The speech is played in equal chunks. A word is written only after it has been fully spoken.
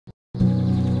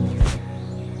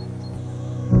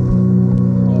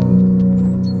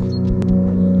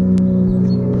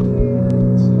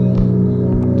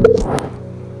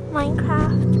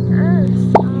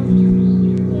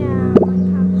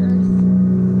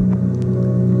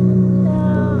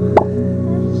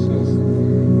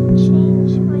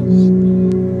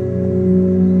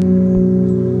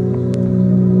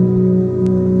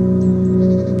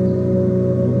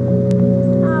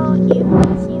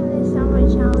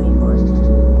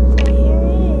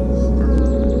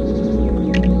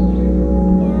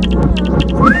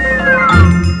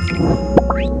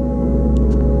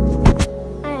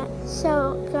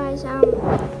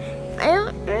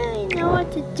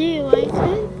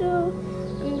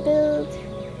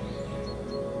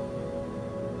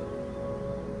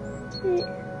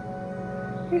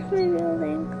Where's my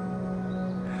building?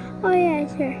 Oh yeah,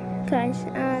 sure. Guys,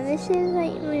 this is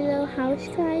like my little house,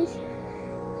 guys.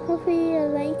 Hopefully you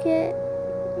like it.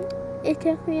 It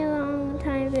took me a long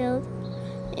time to build.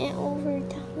 It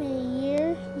took me a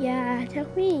year. Yeah, it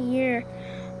took me a year.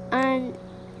 And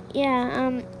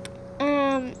yeah,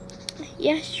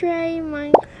 yesterday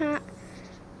Minecraft,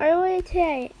 or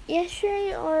wait,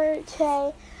 yesterday or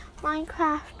today,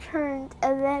 Minecraft turned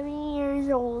 11 years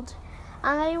old,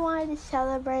 and I wanted to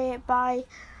celebrate it by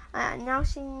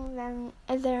announcing them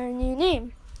their new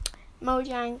name,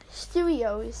 Mojang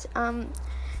Studios.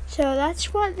 So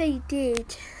that's what they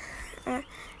did.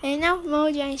 They announced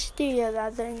Mojang Studios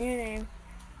as their new name,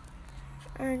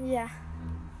 and yeah,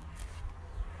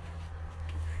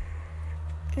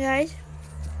 guys,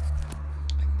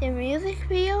 the music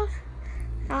video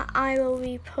that I will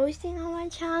be posting on my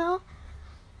channel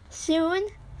soon.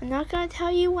 I'm not gonna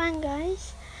tell you when,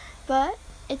 guys, but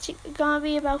it's gonna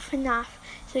be about FNAF.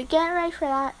 So get ready for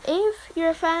that. If you're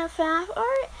a fan of FNAF,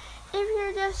 or if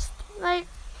you're just like,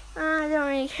 I don't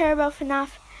really care about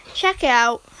FNAF, check it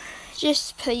out.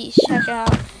 Just please check it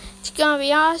out. It's gonna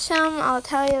be awesome, I'll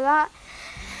tell you that.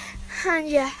 And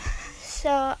yeah, so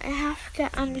I have to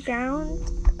get underground.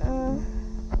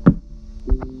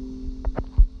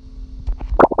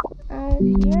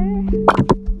 Here.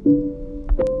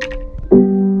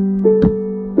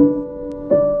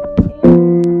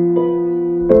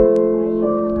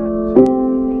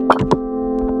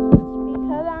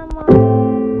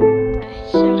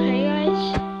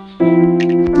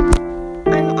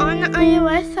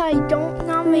 I don't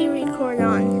normally record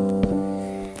on.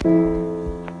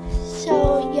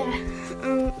 So yeah,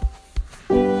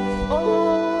 oh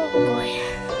boy.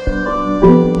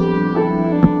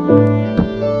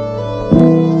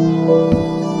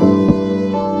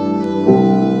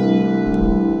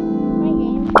 My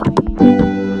game's lagging.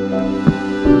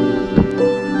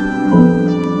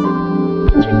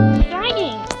 It's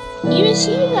lagging. You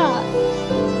see that?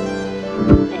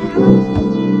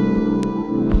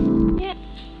 Yeah.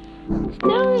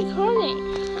 Still recording.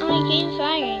 Oh, my game's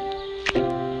lagging.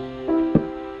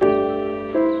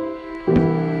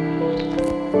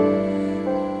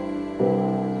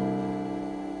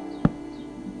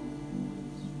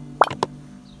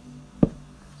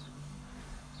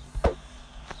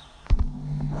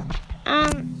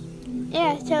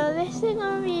 Yeah, so this is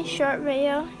gonna be a short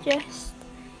video, just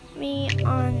me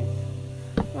on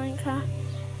Minecraft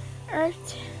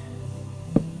Earth.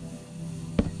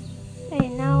 Okay,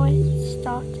 now it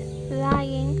stopped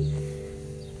lagging.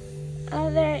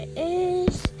 There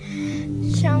is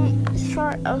some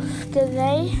sort of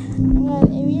delay. But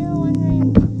if you're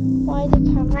wondering why the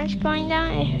camera's going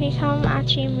down, it's because I'm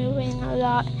actually moving a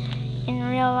lot in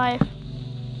real life.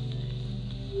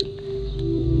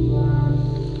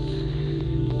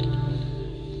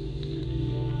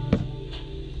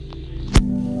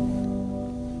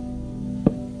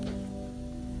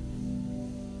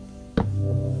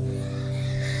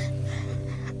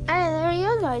 Alright, there you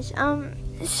go, guys.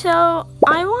 So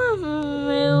I want to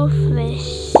move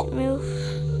this.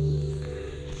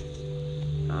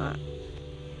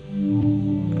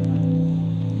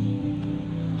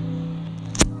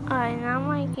 Alright, now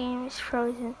my game is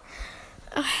frozen.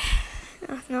 No,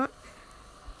 it's not.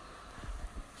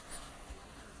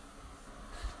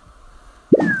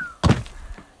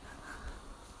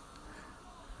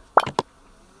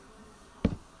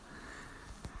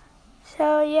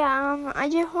 So yeah, I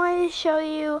just wanted to show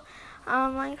you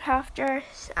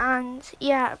Minecrafters, and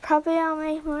yeah, probably I'll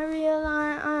make more videos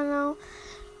on it, I don't know,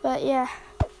 but yeah,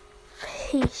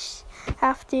 peace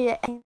after the end.